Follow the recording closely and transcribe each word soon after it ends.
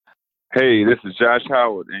Hey, this is Josh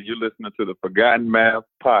Howard, and you're listening to the Forgotten Math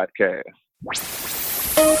Podcast.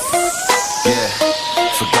 Yeah,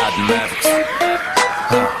 Forgotten Mavericks.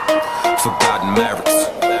 Forgotten Mavericks.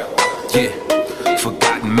 Yeah,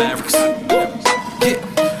 Forgotten Mavericks.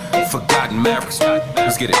 Yeah, Forgotten Mavericks.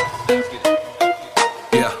 Let's get it.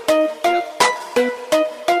 Yeah.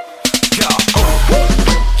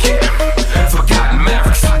 Yeah, Forgotten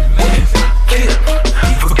Mavericks. Yeah,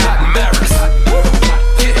 Forgotten Mavericks.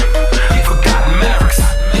 Yeah, Forgotten Mavericks.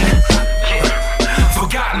 Yeah,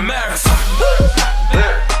 Forgotten Mavericks.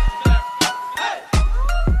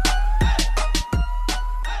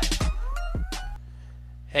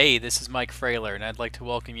 Hey, this is Mike Frailer, and I'd like to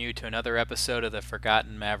welcome you to another episode of the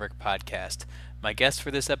Forgotten Maverick podcast. My guest for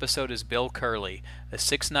this episode is Bill Curley, a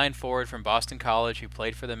 6'9" forward from Boston College who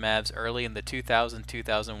played for the Mavs early in the 2000-2001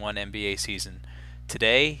 NBA season.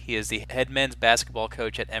 Today, he is the head men's basketball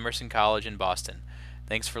coach at Emerson College in Boston.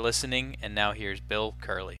 Thanks for listening, and now here's Bill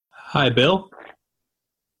Curley. Hi, Bill.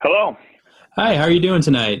 Hello. Hi, how are you doing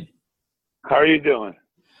tonight? How are you doing?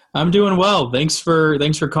 I'm doing well. Thanks for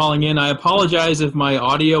calling in. I apologize if my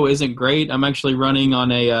audio isn't great. I'm actually running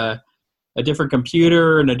on a different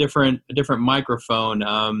computer and a different microphone.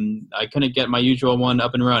 I couldn't get my usual one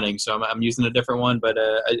up and running, so I'm using a different one, but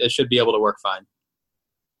I should be able to work fine.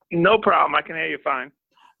 No problem. I can hear you fine.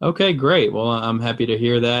 Okay, great. Well, I'm happy to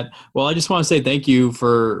hear that. Well, I just want to say thank you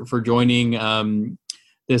for joining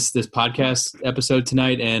this podcast episode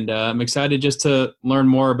tonight, and I'm excited just to learn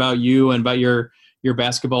more about you and about your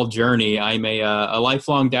basketball journey. I'm a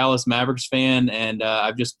lifelong Dallas Mavericks fan, and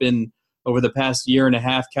I've just been over the past year and a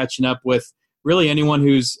half catching up with really anyone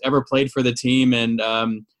who's ever played for the team. And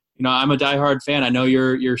I'm a diehard fan. I know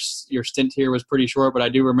your stint here was pretty short, but I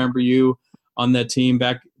do remember you on the team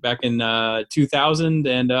back in 2000,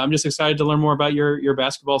 and I'm just excited to learn more about your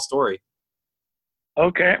basketball story.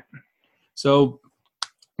 Okay. So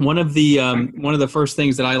one of the first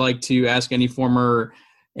things that I like to ask any former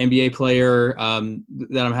NBA player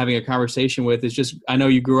that I'm having a conversation with is just, I know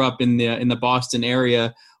you grew up in the Boston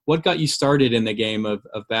area. What got you started in the game of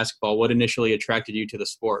basketball? What initially attracted you to the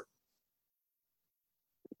sport?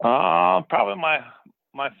 Probably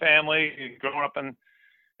my family growing up in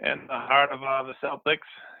the heart of the Celtics.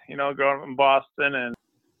 Growing up in Boston and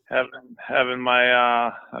having my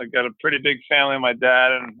I got a pretty big family. My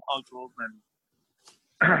dad and uncles and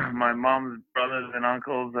my mom's brothers and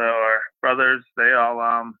uncles or brothers, they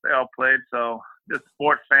all played. So just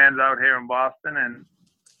sports fans out here in Boston, and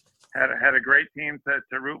had a great team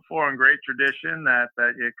to root for and great tradition that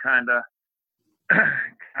you kind of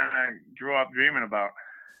grew up dreaming about.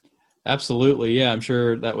 Absolutely, yeah. I'm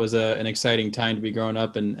sure that was an exciting time to be growing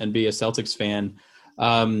up and be a Celtics fan.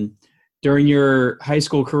 During your high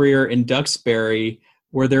school career in Duxbury,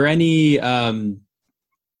 were there any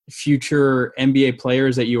future NBA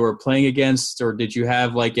players that you were playing against, or did you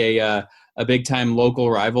have like a big time local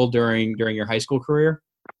rival during your high school career?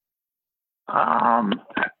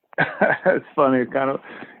 It's funny,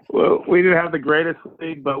 well, we didn't have the greatest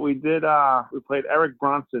league, but we did. We played Eric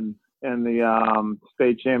Bronson in the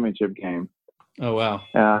state championship game. Oh wow!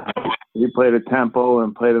 He played at Temple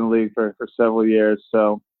and played in the league for several years.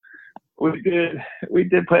 So we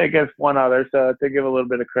did play against one other, so to give a little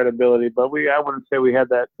bit of credibility. But I wouldn't say we had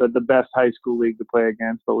the best high school league to play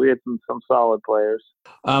against, but we had some solid players.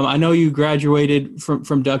 I know you graduated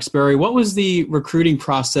from Duxbury. What was the recruiting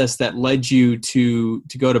process that led you to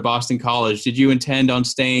go to Boston College? Did you intend on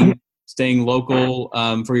staying local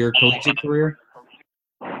for your collegiate career?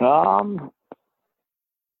 I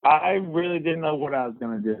really didn't know what I was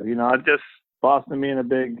going to do. Boston being a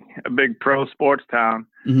big pro sports town,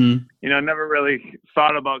 mm-hmm. Never really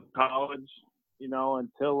thought about college,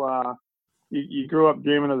 until you grew up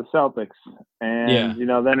dreaming of the Celtics. And,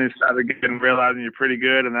 then you started realizing you're pretty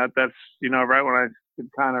good. And that's, right when I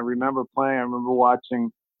could kind of remember playing, I remember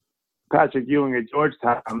watching Patrick Ewing at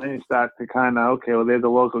Georgetown. And then you start to there's a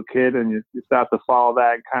local kid, and you start to follow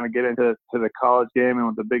that and kind of get into the college game and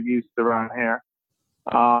with the Big East around here.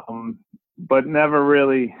 But never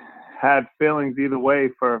really had feelings either way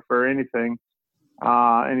for anything,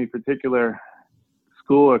 any particular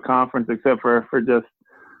school or conference, except for just,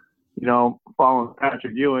 following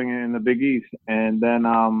Patrick Ewing in the Big East. And then,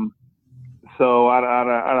 so out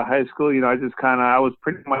of high school, I was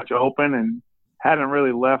pretty much open and hadn't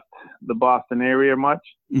really left the Boston area much.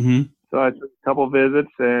 Mm-hmm. So I took a couple visits,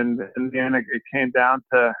 and in the end, it came down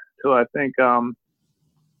to I think,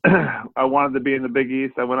 I wanted to be in the Big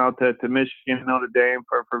East. I went out to Michigan, Notre Dame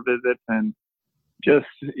for visits, and just,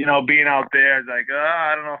 being out there, it's like,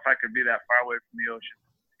 I don't know if I could be that far away from the ocean.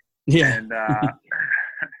 Yeah. And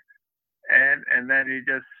and then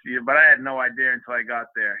but I had no idea until I got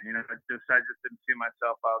there. I just didn't see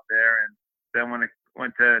myself out there. And then when I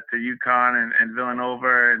went to UConn and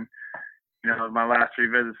Villanova, and my last 3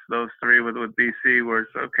 visits, those 3 with BC, were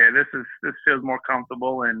okay. This feels more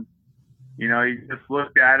comfortable, and you just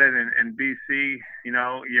looked at it, and BC,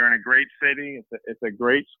 you're in a great city. It's a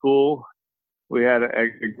great school. We had a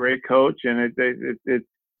great coach, and it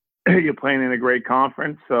you're playing in a great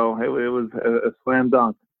conference, so it was a slam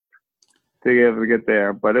dunk to be able to get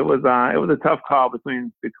there. But it was a tough call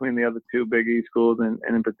between the other 2 Big East schools, and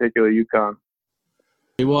in particular UConn.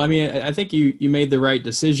 Well, I mean, I think you made the right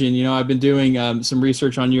decision. I've been doing some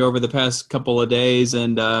research on you over the past couple of days,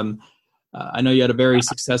 and I know you had a very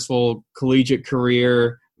successful collegiate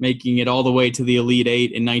career, making it all the way to the Elite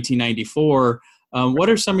Eight in 1994. What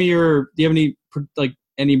are some of do you have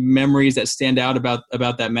any memories that stand out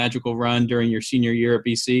about that magical run during your senior year at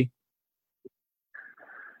BC?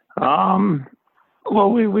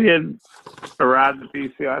 Well, we had arrived at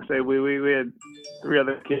BC. I say we had 3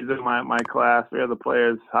 other kids in my class, 3 other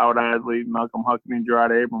players, Howard Isley, Malcolm Huckney, and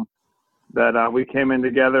Gerard Abram, that we came in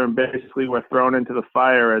together and basically were thrown into the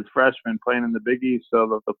fire as freshmen playing in the Big East.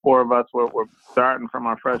 So the 4 of us were starting from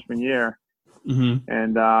our freshman year. Mm-hmm.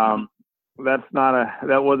 And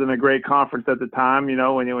that wasn't a great conference at the time,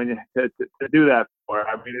 when you to do that for.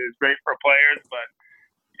 I mean, it was great for players, but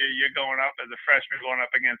you're going up as a freshman, going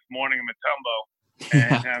up against Morning and Matumbo,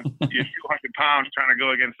 and you're 200 pounds trying to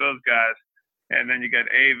go against those guys. And then you got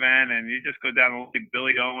Avon, and you just go down the league,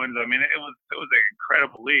 Billy Owens. I mean, it was an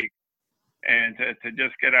incredible league. And to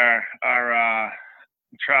just get our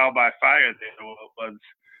trial by fire there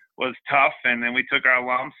was tough. And then we took our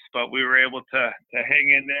lumps, but we were able to hang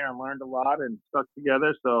in there and learned a lot and stuck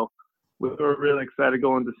together. So we were really excited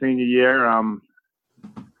going to senior year.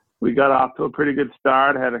 We got off to a pretty good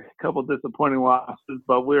start, had a couple disappointing losses,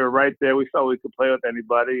 but we were right there. We felt we could play with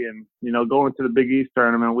anybody. And, going to the Big East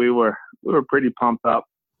tournament, we were pretty pumped up.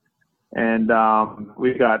 And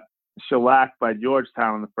we got shellacked by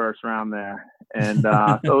Georgetown in the first round there. And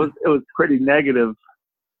so it was pretty negative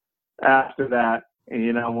after that,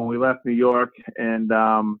 when we left New York and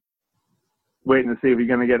waiting to see if you're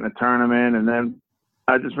going to get in a tournament. And then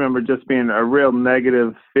I just remember just being a real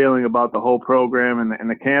negative feeling about the whole program and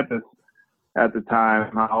the campus at the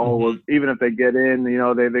time. Even if they get in,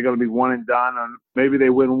 they're going to be one and done. And maybe they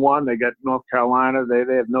win one. They get North Carolina. They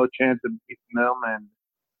have no chance of beating them.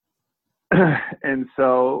 And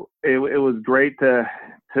so it was great to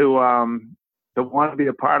want to be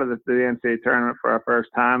a part of the NCAA tournament for our first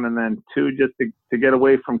time, and then 2, just to get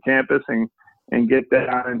away from campus and get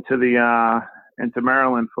down into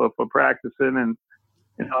Maryland for practicing, and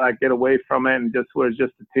get away from it, and just was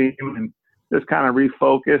just a team and just kind of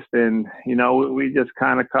refocused, and we just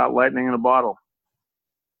kind of caught lightning in a bottle.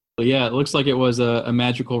 Yeah, it looks like it was a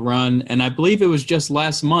magical run, and I believe it was just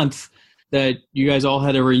last month that you guys all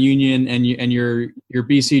had a reunion, and your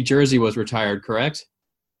BC jersey was retired, correct?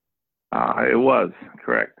 It was,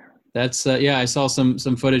 correct. That's I saw some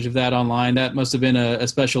footage of that online. That must have been a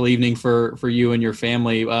special evening for you and your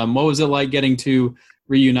family. What was it like getting to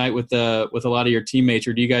reunite with a lot of your teammates,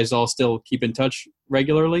 or do you guys all still keep in touch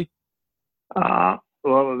regularly?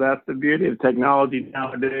 Well, that's the beauty of technology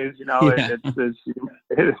nowadays.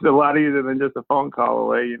 It's a lot easier than just a phone call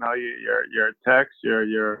away. Your text,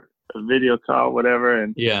 your video call, whatever.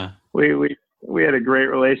 And we had a great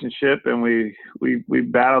relationship, and we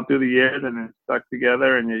battled through the years and then stuck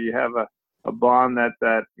together. And you have a bond that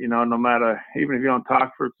no matter, even if you don't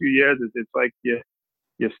talk for a few years, it's like you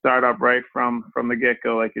start up right from the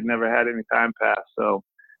get-go, like you'd never had any time pass. So,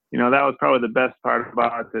 that was probably the best part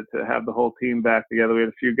about it, to have the whole team back together. We had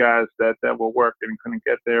a few guys that were working and couldn't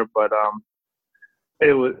get there, but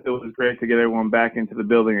it was great to get everyone back into the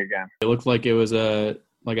building again. It looked like it was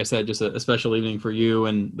like I said, just a special evening for you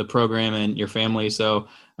and the program and your family. So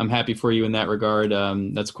I'm happy for you in that regard.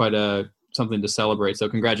 That's quite something to celebrate. So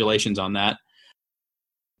congratulations on that.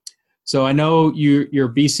 So I know your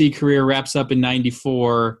BC career wraps up in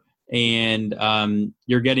 94, and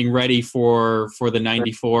you're getting ready for the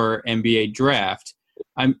 94 NBA draft.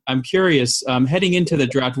 I'm curious, heading into the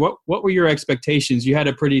draft, what were your expectations? You had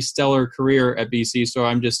a pretty stellar career at BC, so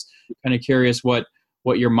I'm just kind of curious what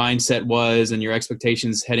your mindset was and your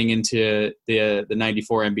expectations heading into the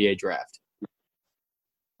 94 NBA draft.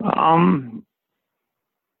 I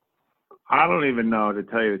don't even know, to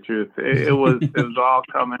tell you the truth. It was all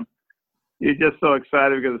coming. You're just so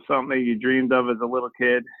excited because it's something you dreamed of as a little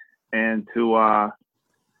kid, and to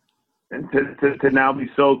now be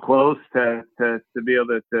so close to be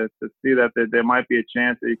able to see that there might be a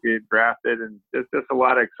chance that you could get drafted, and just a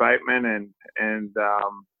lot of excitement and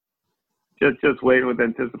just waiting with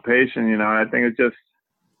anticipation. You know, I think it's just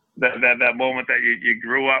that moment that you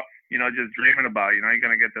grew up, you know, just dreaming about. You know, you're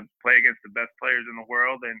gonna get to play against the best players in the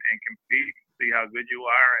world and compete, see how good you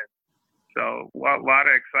are, and so a lot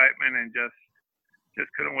of excitement and just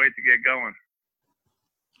couldn't wait to get going.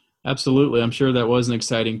 Absolutely, I'm sure that was an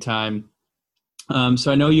exciting time.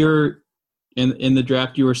 So I know you're in the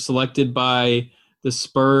draft. You were selected by the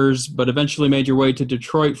Spurs, but eventually made your way to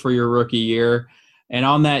Detroit for your rookie year. And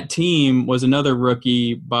on that team was another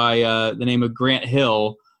rookie by the name of Grant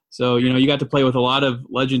Hill. So, you know, you got to play with a lot of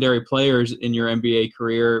legendary players in your NBA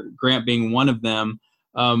career, Grant being one of them.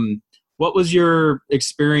 What was your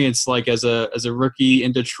experience like as a rookie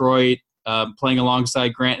in Detroit, playing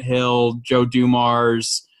alongside Grant Hill, Joe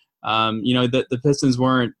Dumars? You know, the Pistons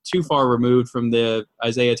weren't too far removed from the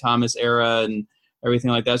Isaiah Thomas era and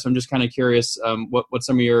everything like that. So I'm just kind of curious what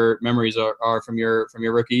some of your memories are from your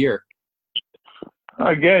rookie year.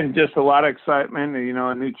 Again, just a lot of excitement, you know,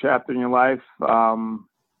 a new chapter in your life.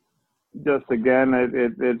 Just again,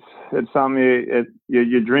 it's something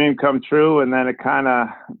your dream come true, and then it kind of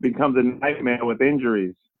becomes a nightmare with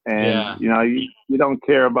injuries. And you know, you don't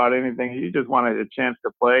care about anything. You just wanted a chance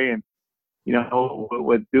to play. And you know,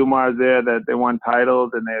 with Dumars there, that they won titles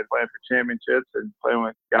and they playing for championships, and playing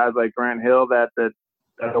with guys like Grant Hill that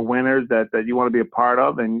are winners that you want to be a part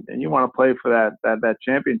of, and you want to play for that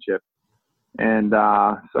championship. And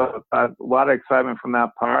so a lot of excitement from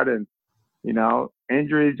that part. And you know,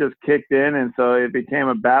 injuries just kicked in, and so it became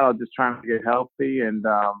a battle just trying to get healthy. And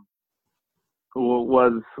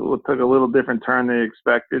took a little different turn than you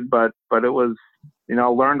expected, but it was, you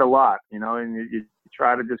know, learned a lot, you know, and you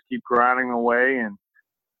try to just keep grinding away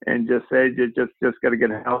and just say you just got to get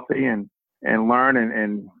healthy and learn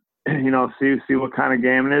and you know, see what kind of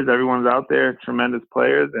game it is. Everyone's out there, tremendous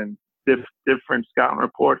players and different scouting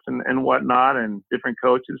reports and whatnot, and different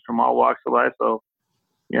coaches from all walks of life. So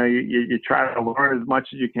you know, you try to learn as much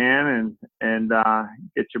as you can and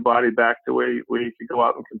get your body back to where you can go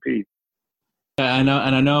out and compete. Yeah, I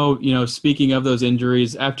know. You know, speaking of those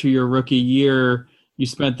injuries, after your rookie year, you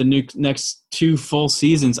spent the next 2 full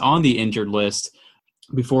seasons on the injured list.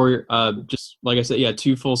 Before, just like I said,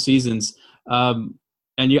 2 full seasons. And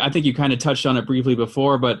I think you kind of touched on it briefly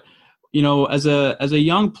before, but you know, as a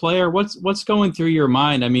young player, what's going through your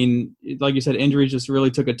mind? I mean, like you said, injuries just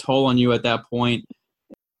really took a toll on you at that point.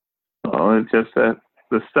 Well, it's just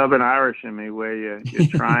the stubborn Irish in me, where you're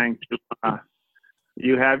trying to.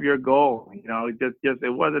 You have your goal, you know. Just it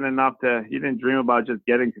wasn't enough you didn't dream about just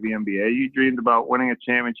getting to the NBA. You dreamed about winning a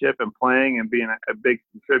championship and playing and being a big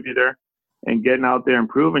contributor and getting out there and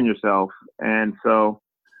proving yourself. And so,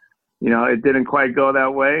 you know, it didn't quite go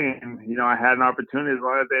that way. And you know, I had an opportunity. As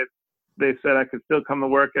long as they said I could still come to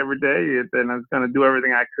work every day, then I was going to do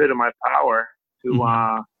everything I could in my power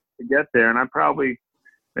to get there. And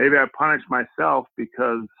maybe I punished myself,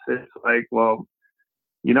 because it's like, well,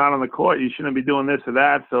 you're not on the court, you shouldn't be doing this or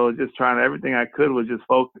that. So just everything I could was just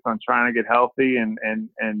focus on trying to get healthy and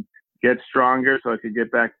get stronger so I could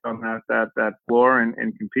get back on that floor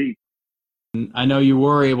and compete. I know you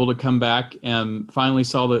were able to come back and finally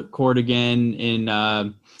saw the court again in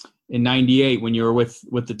 '98 when you were with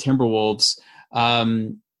the Timberwolves.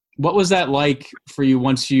 What was that like for you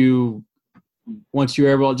once you were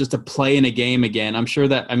able just to play in a game again? I'm sure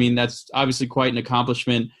that, I mean, that's obviously quite an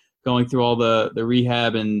accomplishment, going through all the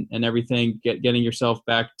rehab and everything, getting yourself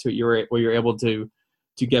back to where you're able to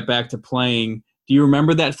get back to playing. Do you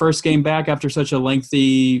remember that first game back after such a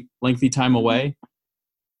lengthy time away?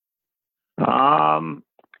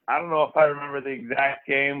 I don't know if I remember the exact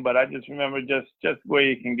game, but I just remember just where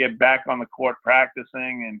you can get back on the court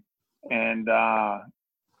practicing and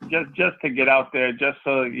just to get out there, just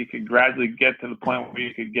so that you could gradually get to the point where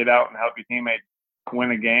you could get out and help your teammates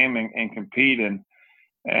win a game and compete. And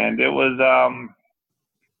it was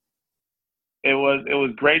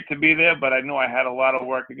great to be there, but I knew I had a lot of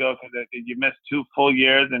work to go, because you missed 2 full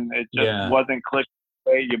years and it just wasn't clicking.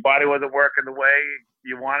 Your body wasn't working the way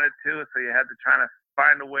you wanted to, so you had to try to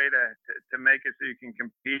find a way to make it so you can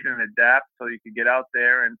compete and adapt, so you could get out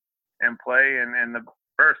there and play. And the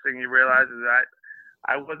first thing you realize is that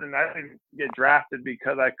I didn't get drafted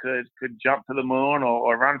because I could jump to the moon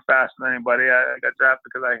or run faster than anybody. I got drafted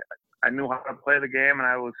because I knew how to play the game and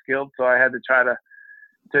I was skilled, so I had to try to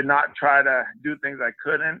not try to do things I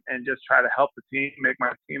couldn't, and just try to help the team, make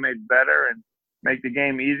my teammates better, and make the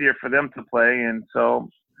game easier for them to play. And so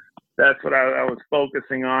that's what I was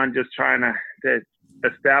focusing on, just trying to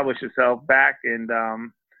establish yourself back. And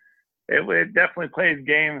it definitely plays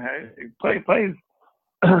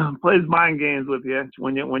mind games with you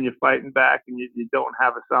when you're fighting back and you don't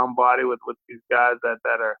have a sound body with these guys that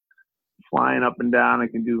are, flying up and down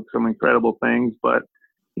and can do some incredible things. But,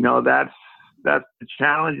 you know, that's the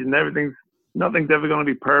challenge, and nothing's ever going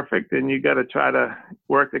to be perfect, and you got to try to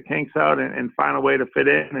work the kinks out and find a way to fit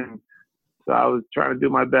in. And so I was trying to do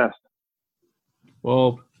my best.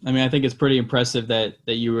 Well, I mean, I think it's pretty impressive that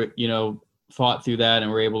you were, you know, fought through that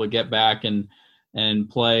and were able to get back and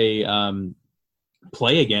play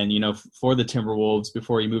again, you know, for the Timberwolves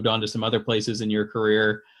before you moved on to some other places in your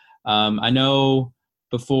career. I know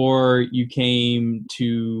before you came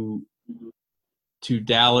to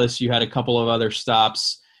Dallas, you had a couple of other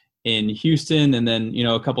stops in Houston, and then, you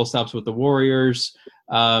know, a couple of stops with the Warriors.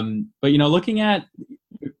 But, you know, looking at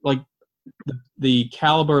like the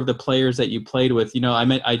caliber of the players that you played with, you know,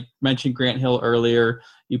 I mentioned Grant Hill earlier.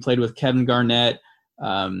 You played with Kevin Garnett,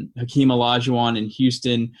 Hakeem Olajuwon in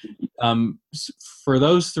Houston. For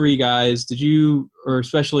those three guys, or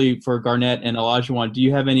especially for Garnett and Olajuwon, do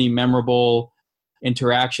you have any memorable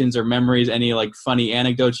interactions or memories, any like funny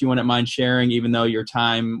anecdotes you wouldn't mind sharing, even though your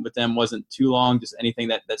time with them wasn't too long, just anything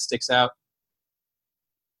that sticks out?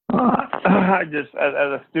 I just, as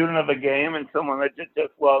a student of the game and someone that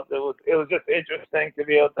just loved it, was just interesting to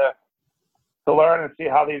be able to learn and see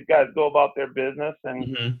how these guys go about their business.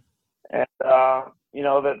 And, you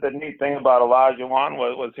know, the neat thing about Olajuwon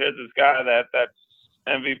was here's this guy that's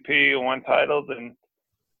MVP, won titles, and,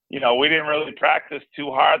 you know, we didn't really practice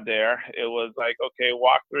too hard there. It was like, okay,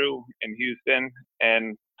 walk through in Houston,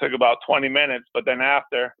 and took about 20 minutes. But then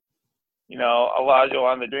after, you know,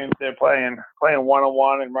 Olajuwon, the Dreams, they're playing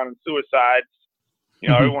one-on-one and running suicides. You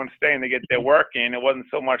know, everyone's staying to get their work in. It wasn't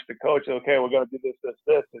so much the coach, okay, we're going to do this, this,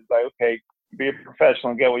 this. It's like, okay, be a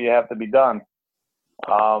professional and get what you have to be done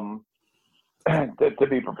to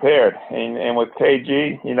be prepared. And with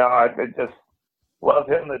KG, you know, I just love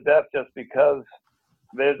him to death just because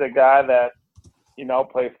there's a guy that, you know,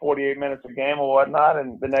 plays 48 minutes a game or whatnot,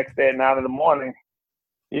 and the next day at 9 in the morning,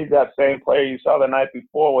 he's that same player you saw the night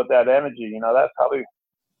before with that energy. You know, that's probably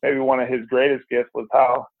maybe one of his greatest gifts, was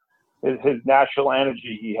how his natural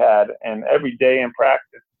energy he had. And every day in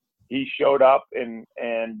practice, he showed up and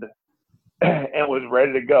was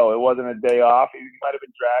ready to go. It wasn't a day off. He might have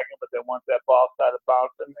been dragging, but then once that ball started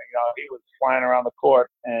bouncing, you know, he was flying around the court.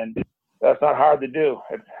 And that's not hard to do,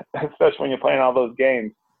 especially when you're playing all those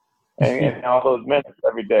games and all those minutes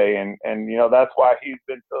every day. And you know, that's why he's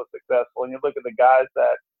been so successful. And you look at the guys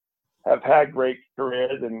that have had great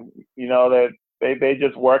careers, and, you know, that they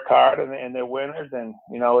just work hard and they're winners. And,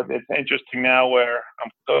 you know, it's interesting now where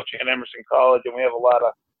I'm coaching at Emerson College, and we have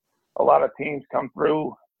a lot of teams come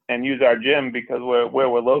through and use our gym because where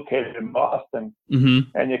we're located in Boston.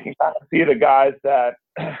 And you can kind of see the guys that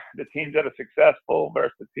the teams that are successful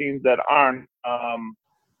versus the teams that aren't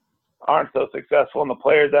so successful, and the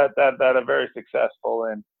players that are very successful.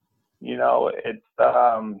 And, you know, it's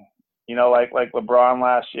you know, like LeBron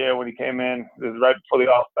last year when he came in, it was right before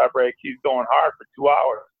the All-Star break, he's going hard for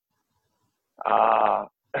 2 hours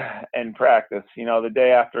in practice, you know, the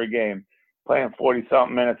day after a game, playing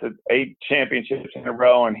 40-something minutes at 8 championships in a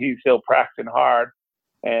row, and he's still practicing hard.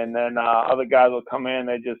 And then other guys will come in,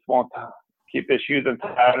 they just won't keep their shoes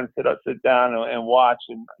untied and sit down and watch.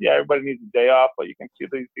 And yeah, everybody needs a day off, but you can see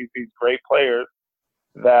these great players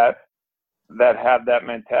that have that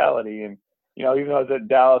mentality. And, you know, even though I was at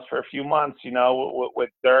Dallas for a few months, you know, with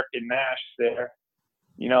Dirk and Nash there,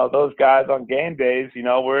 you know, those guys on game days, you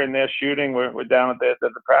know, we're in there shooting, we're down at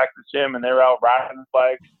the practice gym, and they're out riding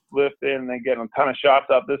bikes, lifting, and they get a ton of shots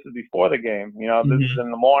up. This is before the game, you know, this is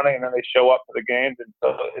in the morning, and then they show up for the games. And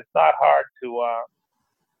so it's not hard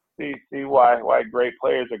to see why great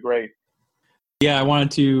players are great. Yeah, I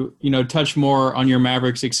wanted to, you know, touch more on your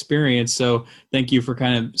Mavericks experience. So thank you for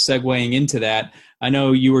kind of segueing into that. I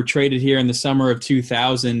know you were traded here in the summer of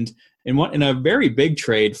 2000 in a very big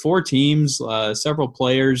trade, 4 teams, several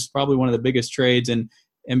players, probably one of the biggest trades in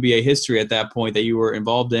NBA history at that point that you were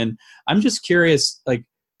involved in. I'm just curious,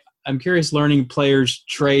 I'm curious learning players'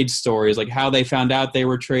 trade stories, like how they found out they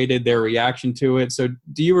were traded, their reaction to it. So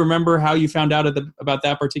do you remember how you found out about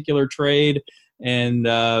that particular trade, and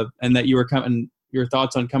that you were your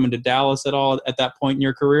thoughts on coming to Dallas at all at that point in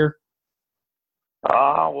your career?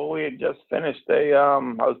 Well, we had just finished I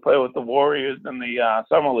was playing with the Warriors in the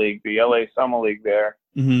Summer League, the LA Summer League there.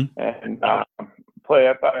 And I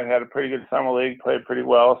thought I had a pretty good Summer League, played pretty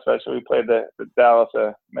well, especially we played the Dallas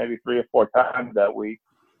maybe 3 or 4 times that week,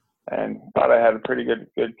 and thought I had a pretty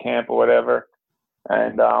good camp or whatever.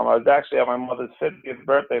 And I was actually at my mother's 50th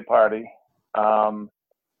birthday party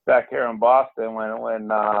back here in Boston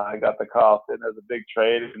when I got the call saying there's a big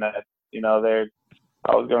trade, and that, you know,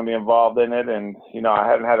 I was going to be involved in it. And, you know, I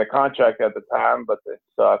hadn't had a contract at the time, but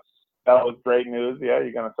so I that was great news. Yeah,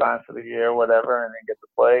 you're going to sign for the year, whatever, and then get to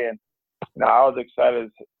play. And I was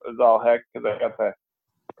excited as all heck because I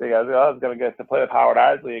was going to get to play with Howard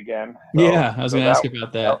Isley again. So, yeah, I was going to ask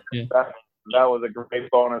about that. That was a great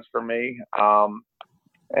bonus for me.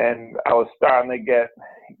 And I was starting to get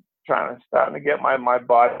my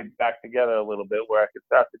body back together a little bit where I could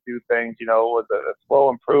start to do things. It was a slow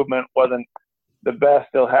improvement, wasn't the best.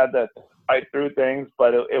 Still had to fight through things,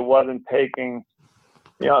 but it wasn't taking.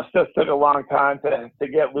 It still took a long time to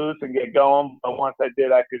get loose and get going. But once I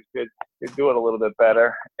did, I could do it a little bit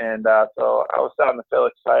better. And so I was starting to feel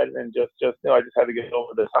excited and just knew I just had to get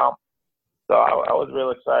over this hump. So I was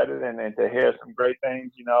real excited and to hear some great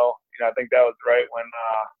things. I think that was right when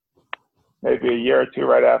maybe a year or two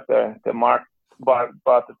right after Mark bought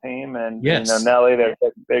the team, and yes. Nelly,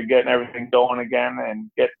 they're getting everything going again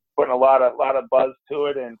and putting a lot of buzz to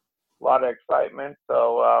it and a lot of excitement.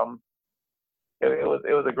 So it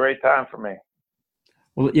was a great time for me.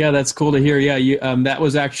 Well, yeah, that's cool to hear. Yeah, you that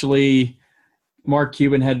was actually Mark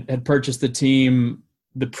Cuban had purchased the team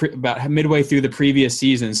about midway through the previous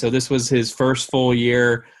season, so this was his first full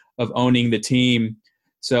year of owning the team.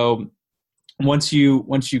 So once you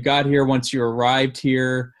got here, once you arrived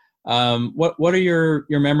here, what are your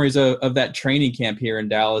memories of that training camp here in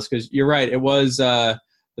Dallas? Because you're right, it was the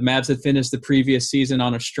Mavs had finished the previous season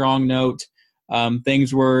on a strong note.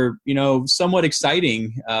 Things were somewhat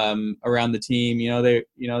exciting around the team.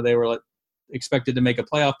 They were expected to make a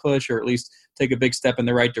playoff push or at least take a big step in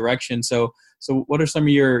the right direction. So what are some of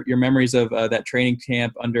your memories of that training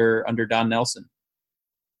camp under Don Nelson?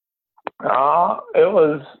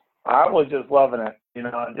 I was just loving it.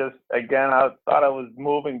 I thought I was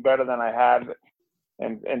moving better than I had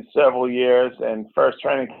in several years. And first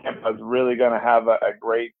training camp, I was really going to have a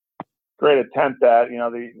great attempt at.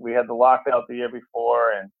 We had the lockout the year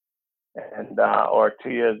before and or 2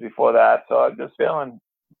 years before that. So I was just starting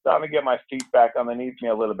to get my feet back underneath me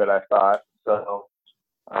a little bit, I thought. So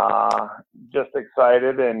just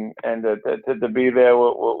excited and to be there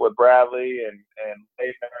with Bradley and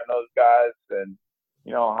Leitner and those guys and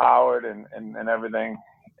Howard and everything.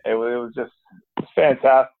 It was just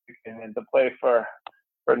fantastic, and to play for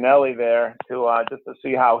Nelly there just to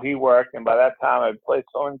see how he worked. And by that time, I'd played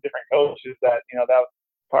so many different coaches that that was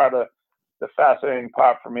part of the fascinating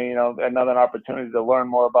part for me. Another opportunity to learn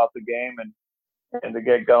more about the game and to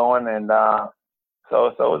get going. And so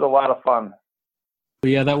it was a lot of fun.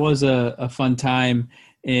 Yeah, that was a fun time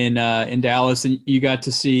in Dallas, and you got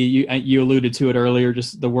to see you alluded to it earlier,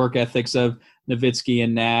 just the work ethics of Nowitzki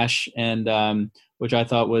and Nash, and which I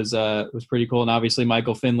thought was pretty cool. And obviously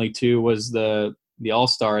Michael Finley too was the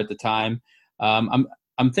All-Star at the time. I'm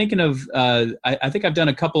thinking of I think I've done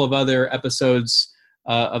a couple of other episodes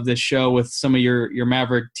of this show with some of your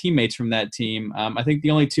Maverick teammates from that team. I think the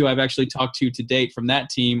only two I've actually talked to date from that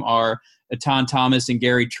team are Etan Thomas and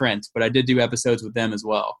Gary Trent, but I did do episodes with them as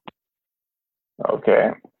well.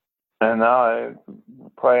 Okay. And now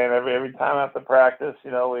playing every time after practice,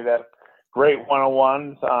 we'd have great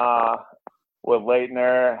one-on-ones with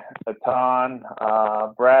Leitner,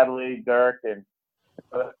 Etan, Bradley, Dirk, and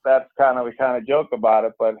we kind of joke about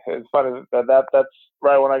it, but it's funny that's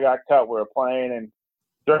right when I got cut. We were playing, and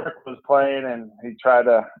Dirk was playing, and he tried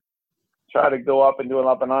to go up and do an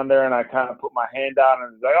up and under, and I kind of put my hand down,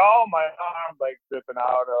 and it's like, oh, my arm like dripping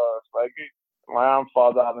out, or it's like my arm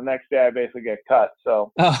falls out. The next day, I basically get cut.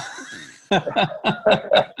 So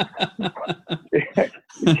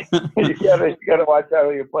you gotta watch out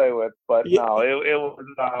who you play with. But no, it was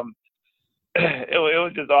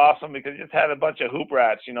just awesome because you just had a bunch of hoop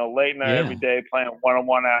rats. Leitner every day playing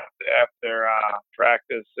one-on-one after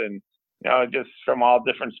practice, and just from all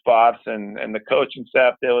different spots, and the coaching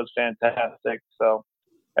staff there was fantastic. So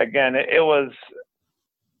again, it was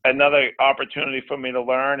another opportunity for me to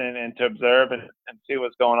learn and to observe and see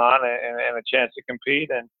what's going on and a chance to compete.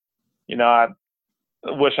 And I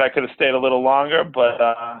wish I could have stayed a little longer, but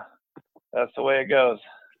that's the way it goes.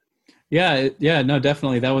 Yeah, no,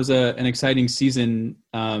 definitely. That was an exciting season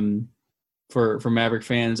for Maverick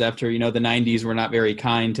fans after, the 90s were not very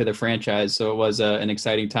kind to the franchise. So it was an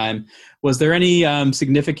exciting time. Was there any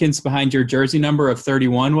significance behind your jersey number of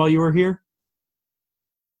 31 while you were here?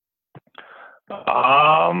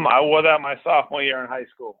 I wore that my sophomore year in high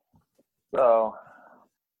school. So,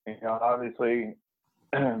 obviously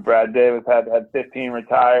Brad Davis had 15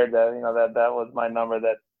 retired. That was my number,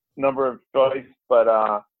 that number of choice. But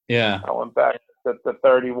I went back to the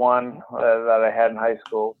 31 that I had in high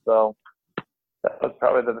school. So that was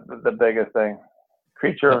probably the biggest thing.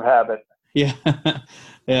 Creature of habit. Yeah.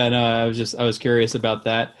 Yeah, no, I was curious about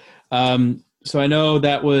that. So I know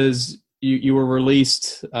that was you were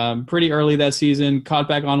released pretty early that season, caught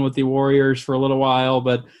back on with the Warriors for a little while,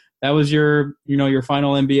 but that was your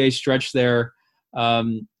final NBA stretch there.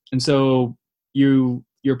 And so your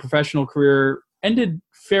professional career ended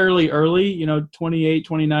fairly early, 28,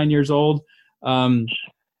 29 years old.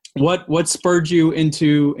 What spurred you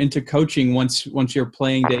into coaching once your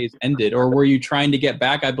playing days ended, or were you trying to get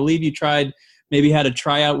back? I believe you had a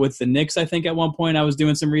tryout with the Knicks, I think, at one point. I was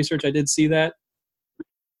doing some research. I did see that.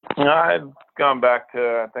 I'd gone back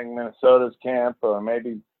to, I think, Minnesota's camp or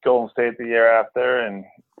maybe Golden State the year after, and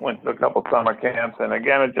went to a couple summer camps. And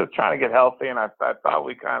again, it's just trying to get healthy. And I thought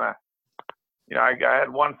we kind of, I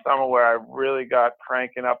had one summer where I really got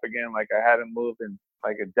cranking up again, like I hadn't moved in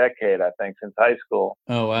like a decade, I think, since high school.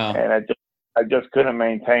 Oh, wow. And I just couldn't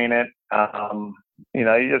maintain it.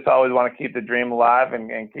 You just always want to keep the dream alive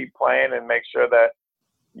and keep playing and make sure that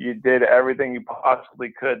you did everything you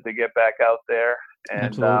possibly could to get back out there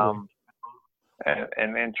and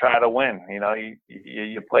and try to win.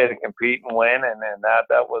 You play to compete and win, and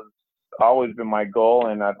that was always been my goal.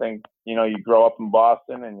 And I think you grow up in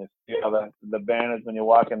Boston and you see how the banners when you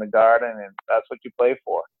walk in the Garden, and that's what you play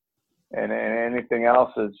for. And anything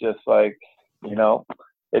else is just like,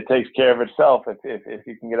 it takes care of itself if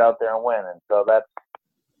you can get out there and win. And so that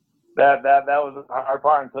was the hard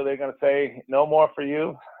part until they're going to say no more for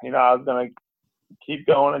you. I was going to keep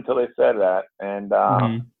going until they said that. And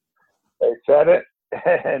they said it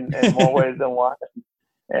in more ways than one.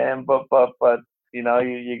 But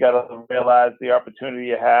you got to realize the opportunity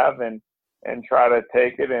you have and try to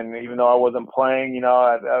take it. And even though I wasn't playing,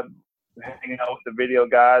 I'd hanging out with the video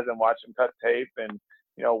guys and watch them cut tape and,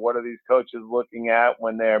 what are these coaches looking at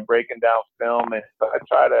when they're breaking down film. And so I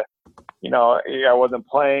try to, I wasn't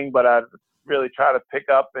playing, but I'd really try to pick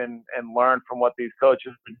up and learn from what these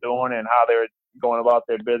coaches were doing and how they were going about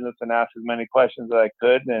their business and ask as many questions as I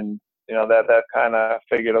could. And, that kind of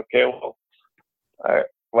figured, okay, well, I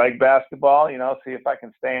like basketball, see if I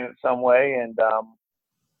can stay in it some way. And,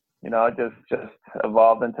 it just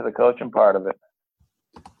evolved into the coaching part of it.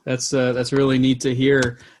 That's really neat to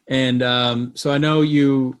hear. And so I know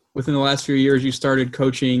you, within the last few years, you started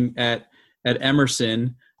coaching at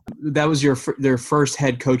Emerson. That was their first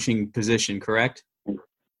head coaching position, correct?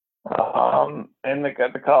 In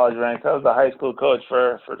the college ranks, I was a high school coach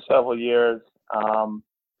for several years.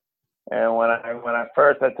 And when I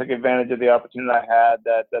first, I took advantage of the opportunity I had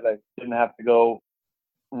that I didn't have to go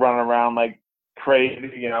run around like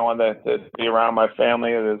crazy. I wanted to be around my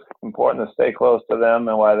family. It was important to stay close to them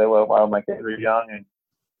and while my kids were young. And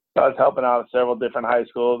so I was helping out at several different high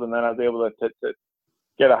schools, and then I was able to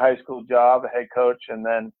get a high school job, a head coach, and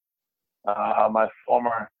then my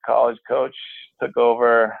former college coach took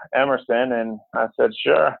over Emerson, and I said,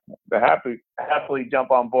 sure, happily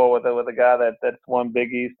jump on board with a guy that's won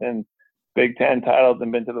Big East and Big Ten titles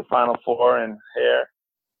and been to the Final Four, and here,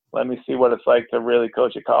 let me see what it's like to really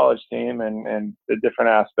coach a college team and the different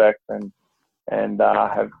aspects, and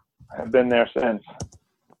have been there since.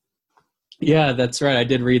 Yeah, that's right. I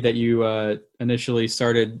did read that you initially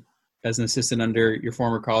started as an assistant under your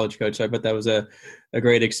former college coach. I bet that was a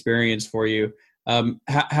great experience for you.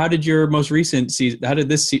 How did your most recent season, how did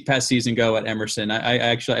this past season go at Emerson?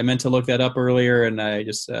 I meant to look that up earlier, and I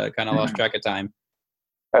just kind of lost track of time.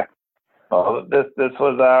 Well, this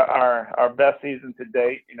was our best season to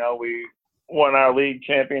date. We won our league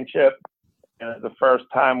championship, and it's the first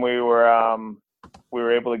time we were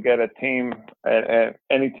able to get a team,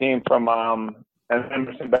 any team from an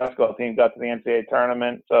Emerson basketball team got to the NCAA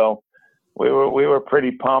tournament. So we were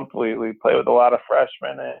pretty pumped. We played with a lot of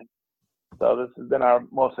freshmen, and so this has been our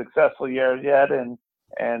most successful year yet. And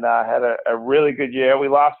had a really good year. We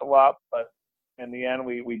lost a lot, but in the end,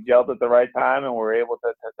 we gelled at the right time, and we were able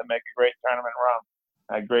to make a great tournament run.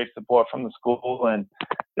 Had great support from the school, and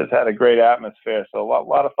just had a great atmosphere. So a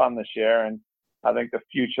lot of fun this year, and I think the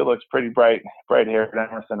future looks pretty bright here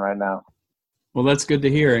at Emerson right now. Well, that's good to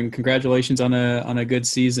hear, and congratulations on a good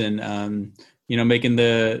season. Making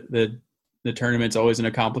the tournament's always an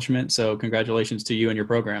accomplishment. So congratulations to you and your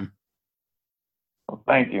program. Well,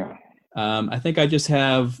 thank you. I think I just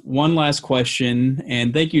have one last question,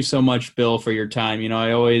 and thank you so much, Bill, for your time.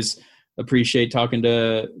 I always appreciate talking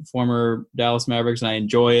to former Dallas Mavericks, and I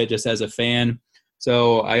enjoy it just as a fan.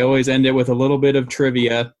 So I always end it with a little bit of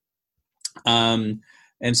trivia. And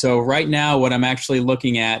so right now what I'm actually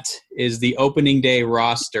looking at is the opening day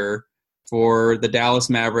roster for the Dallas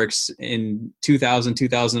Mavericks in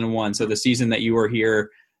 2000-2001. So the season that you were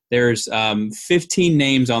here, there's 15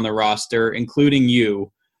 names on the roster, including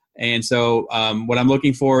you. And so what I'm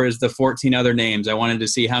looking for is the 14 other names. I wanted to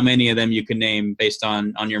see how many of them you could name based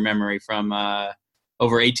on your memory from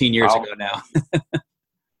over 18 years ago now.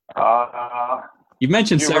 You've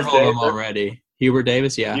mentioned Hubert several of them Davis. already. Hubert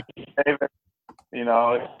Davis, yeah. Davis,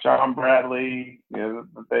 John Bradley. The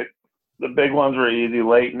big ones were easy.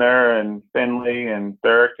 Leitner and Finley and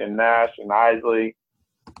Dirk and Nash and Isley.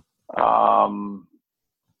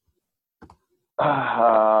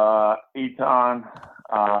 Eton.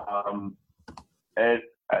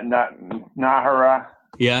 Nahara.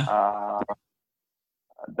 Yeah.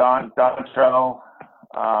 Dontrell.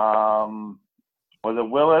 Was it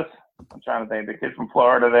Willis? I'm trying to think. The kid from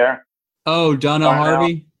Florida there. Oh, Darnell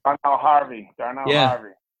Harvey? Darnell Harvey.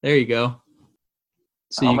 There you go.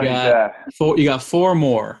 So How you many is got that? four. You got four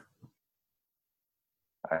more.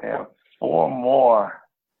 I have four more.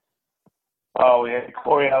 Oh, we had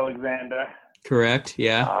Corey Alexander. Correct.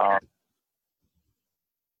 Yeah.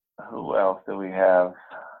 Who else do we have?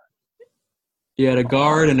 You had a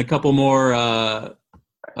guard and a couple more. A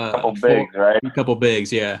couple bigs, right? A couple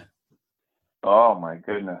bigs. Yeah. Oh my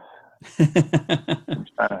goodness. I'm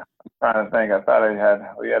trying to think. I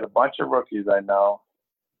thought we had a bunch of rookies I know.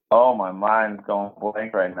 Oh, my mind's going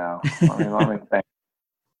blank right now. Let me think.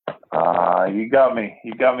 You got me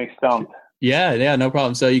stumped. Yeah, no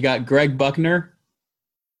problem. So you got Greg Buckner.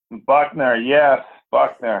 Yes,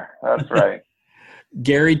 Buckner. That's right.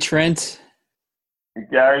 Gary Trent. And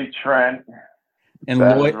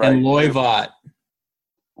Loy Vaught.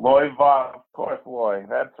 Loy Vaught, of course, Loy.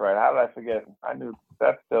 That's right. How did I forget? I knew.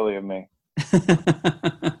 That's silly of me.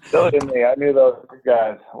 Silly of me. I knew those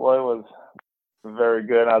guys. Loy was very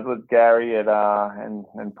good. I was with Gary at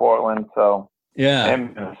in Portland, so yeah,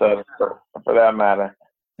 and Minnesota for that matter.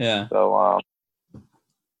 Yeah. So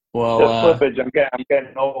well, just slippage. I'm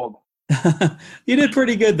getting old. You did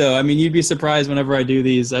pretty good though. I mean, you'd be surprised whenever I do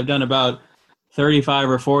these. I've done about 35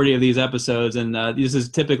 or 40 of these episodes, and this is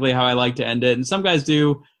typically how I like to end it. And some guys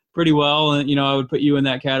do pretty well, and I would put you in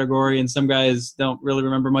that category. And some guys don't really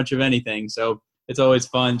remember much of anything, so it's always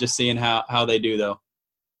fun just seeing how they do though.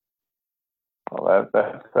 Well,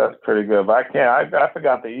 that's pretty good. But I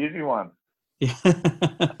forgot the easy one. Yeah.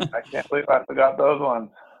 I can't believe I forgot those ones.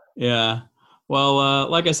 Yeah. Well,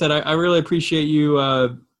 like I said, I really appreciate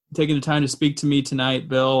you taking the time to speak to me tonight,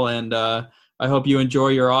 Bill, and I hope you enjoy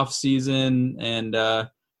your off season and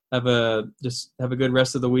have a good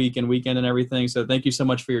rest of the week and weekend and everything. So thank you so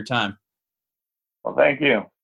much for your time. Well, thank you.